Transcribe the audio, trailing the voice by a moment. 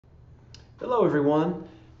Hello everyone.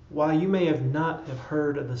 While you may have not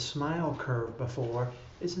heard of the smile curve before,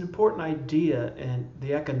 it's an important idea in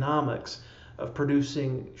the economics of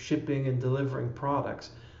producing, shipping, and delivering products.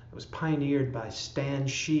 It was pioneered by Stan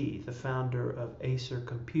Shi, the founder of Acer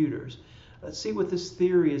Computers. Let's see what this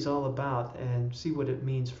theory is all about and see what it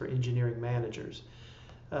means for engineering managers.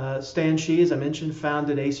 Stan Shi, as I mentioned,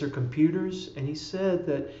 founded Acer Computers, and he said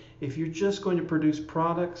that if you're just going to produce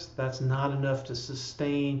products, that's not enough to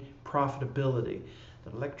sustain profitability.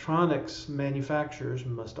 The electronics manufacturers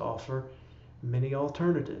must offer many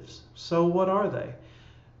alternatives. So what are they?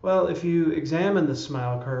 Well, if you examine the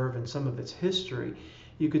smile curve and some of its history,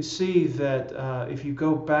 you could see that if you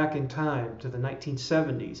go back in time to the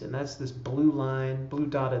 1970s, and that's this blue line, blue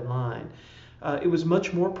dotted line, it was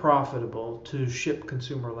much more profitable to ship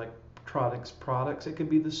consumer electronics products. It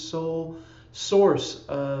could be the sole source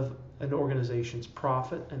of an organization's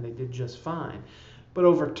profit, and they did just fine. But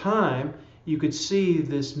over time, you could see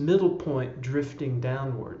this middle point drifting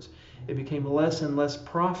downwards. It became less and less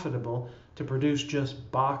profitable to produce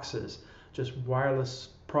just boxes, just wireless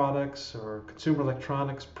products or consumer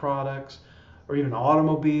electronics products, or even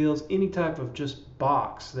automobiles, any type of just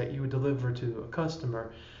box that you would deliver to a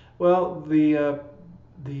customer. Well, the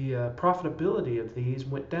profitability of these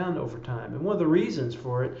went down over time. And one of the reasons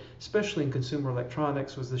for it, especially in consumer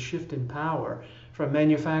electronics, was the shift in power from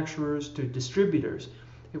manufacturers to distributors.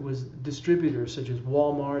 It was distributors such as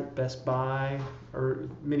Walmart, Best Buy, or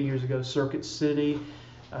many years ago, Circuit City,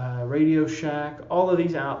 Radio Shack. All of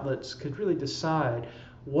these outlets could really decide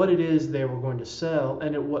what it is they were going to sell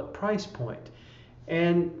and at what price point.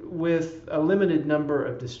 And with a limited number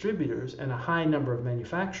of distributors and a high number of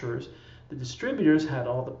manufacturers, the distributors had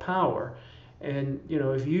all the power. And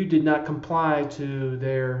if you did not comply to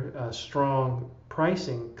their strong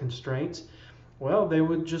pricing constraints, well, they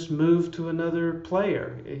would just move to another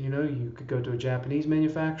player. You could go to a Japanese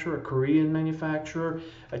manufacturer, a Korean manufacturer,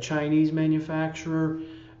 a Chinese manufacturer,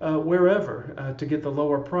 wherever to get the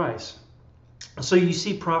lower price. So you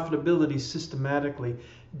see profitability systematically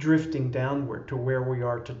drifting downward to where we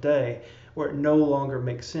are today, where it no longer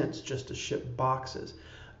makes sense just to ship boxes.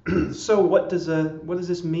 So what does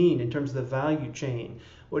this mean in terms of the value chain?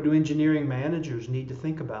 What do engineering managers need to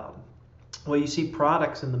think about? Well, you see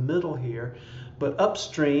products in the middle here, but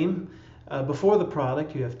upstream, before the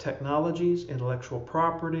product, you have technologies, intellectual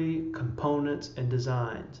property, components, and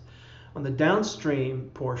designs. On the downstream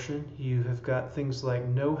portion, you have got things like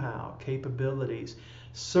know-how, capabilities,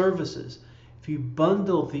 services. If you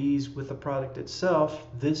bundle these with the product itself,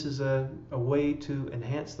 this is a way to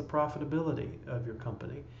enhance the profitability of your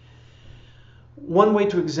company. One way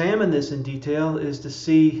to examine this in detail is to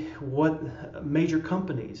see what major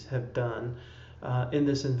companies have done in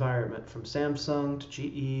this environment, from Samsung to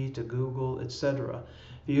GE to Google, etc.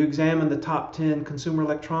 If you examine the top 10 consumer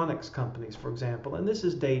electronics companies, for example, and this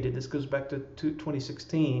is dated, this goes back to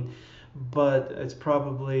 2016, but it's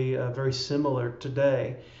probably very similar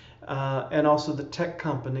today. And also the tech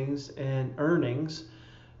companies and earnings,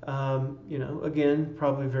 again,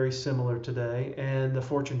 probably very similar today. And the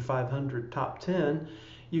Fortune 500 top 10,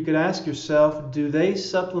 you could ask yourself, do they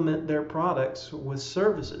supplement their products with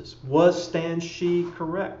services? Was Stan Shi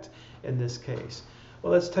correct in this case?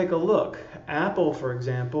 Well, let's take a look. Apple, for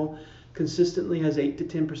example, consistently has 8 to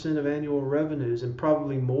 10% of annual revenues, and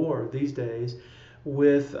probably more these days,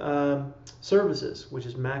 with services, which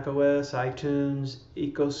is Mac OS, iTunes,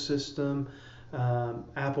 ecosystem,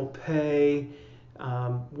 Apple Pay,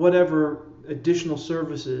 whatever additional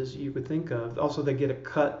services you could think of. Also, they get a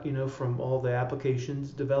cut, from all the applications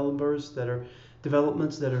developments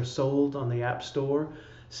that are sold on the App Store.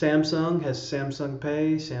 Samsung has Samsung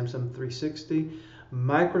Pay, Samsung 360.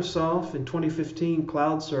 Microsoft in 2015,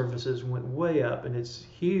 cloud services went way up, and it's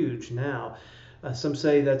huge now. Some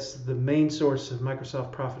say that's the main source of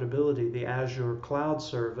Microsoft profitability, the Azure cloud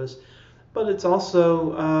service. But it's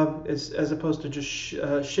also, as opposed to just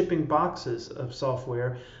shipping boxes of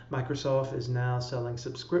software, Microsoft is now selling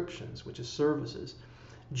subscriptions, which is services.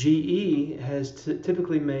 GE has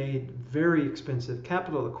typically made very expensive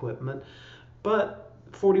capital equipment, but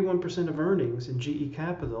 41% of earnings in GE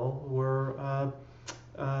Capital were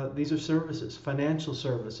these are services, financial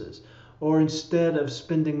services. Or instead of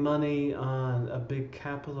spending money on a big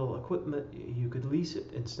capital equipment, you could lease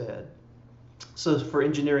it instead. So for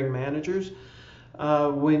engineering managers,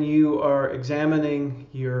 when you are examining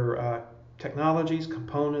your technologies,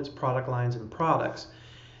 components, product lines, and products,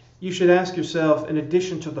 you should ask yourself, in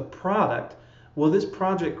addition to the product, will this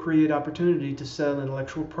project create opportunity to sell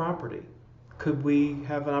intellectual property? Could we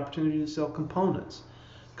have an opportunity to sell components?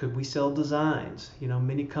 Could we sell designs?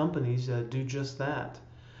 Many companies do just that.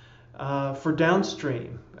 For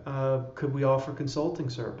downstream, could we offer consulting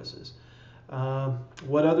services?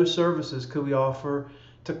 What other services could we offer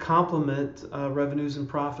to complement revenues and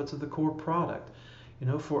profits of the core product?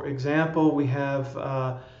 For example, we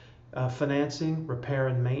have financing, repair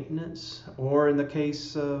and maintenance, or in the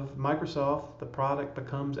case of Microsoft, the product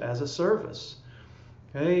becomes as a service.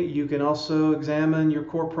 Okay, you can also examine your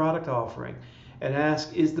core product offering and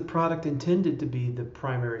ask, is the product intended to be the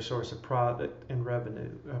primary source of profit and revenue?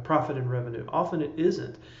 Often it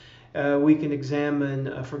isn't. We can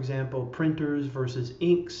examine, for example, printers versus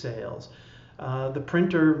ink sales. The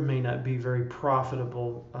printer may not be very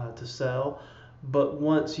profitable to sell, but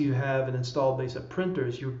once you have an installed base of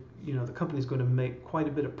printers, the company's going to make quite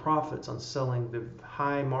a bit of profits on selling the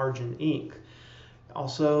high margin ink.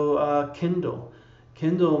 Also, Kindle.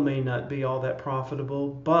 Kindle may not be all that profitable,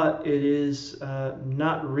 but it is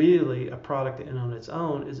not really a product in on its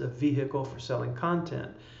own, is a vehicle for selling content.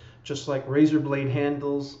 Just like razor blade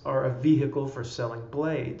handles are a vehicle for selling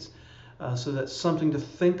blades. So that's something to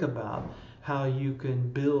think about, how you can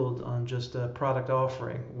build on just a product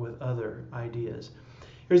offering with other ideas.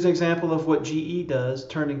 Here's an example of what GE does,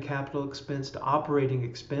 turning capital expense to operating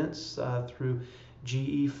expense through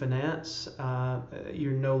GE Finance.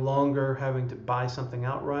 You're no longer having to buy something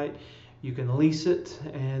outright. You can lease it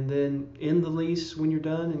and then end the lease when you're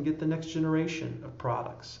done and get the next generation of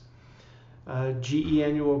products. GE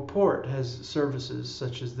Annual Report has services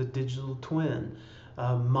such as the digital twin,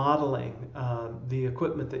 modeling the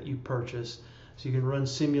equipment that you purchase, so you can run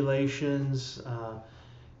simulations,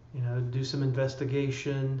 do some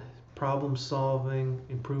investigation, problem solving,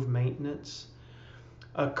 improve maintenance.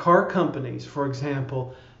 Car companies, for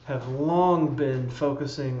example, have long been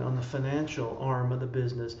focusing on the financial arm of the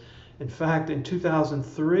business. In fact, in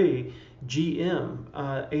 2003, GM,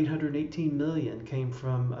 $818 million came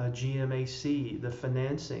from GMAC, the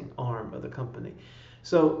financing arm of the company.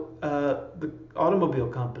 So the automobile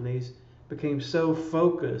companies became so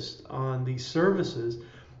focused on these services,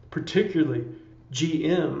 particularly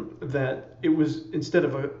GM, that it was, instead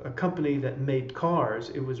of a company that made cars,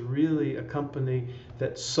 it was really a company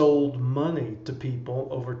that sold money to people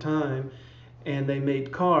over time, and they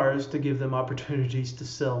made cars to give them opportunities to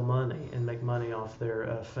sell money and make money off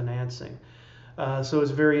their financing. So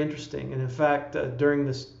it's very interesting. And in fact, during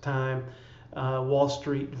this time, Wall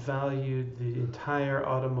Street valued the entire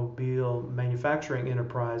automobile manufacturing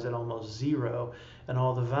enterprise at almost zero, and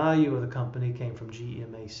all the value of the company came from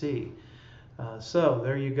GMAC. So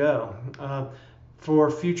there you go.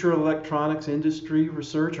 For future electronics industry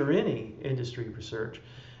research, or any industry research,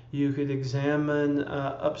 you could examine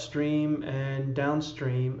upstream and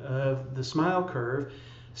downstream of the SMILE curve,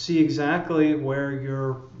 see exactly where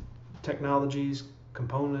your technologies,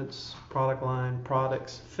 components, product line,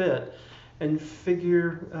 products fit, and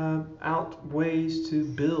figure out ways to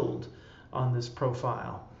build on this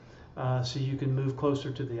profile. So you can move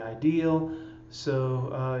closer to the ideal,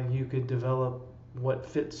 so you could develop what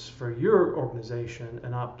fits for your organization,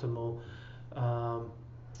 an optimal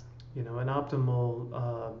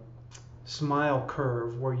SMILE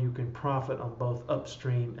curve where you can profit on both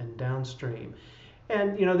upstream and downstream.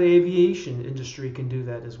 And the aviation industry can do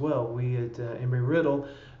that as well. We at Embry-Riddle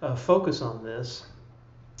focus on this,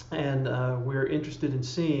 and we're interested in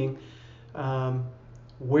seeing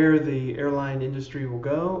where the airline industry will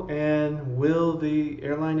go, and will the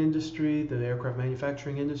airline industry, the aircraft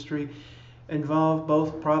manufacturing industry, involve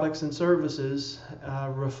both products and services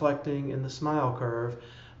reflecting in the SMILE curve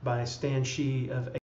by Stan Shih of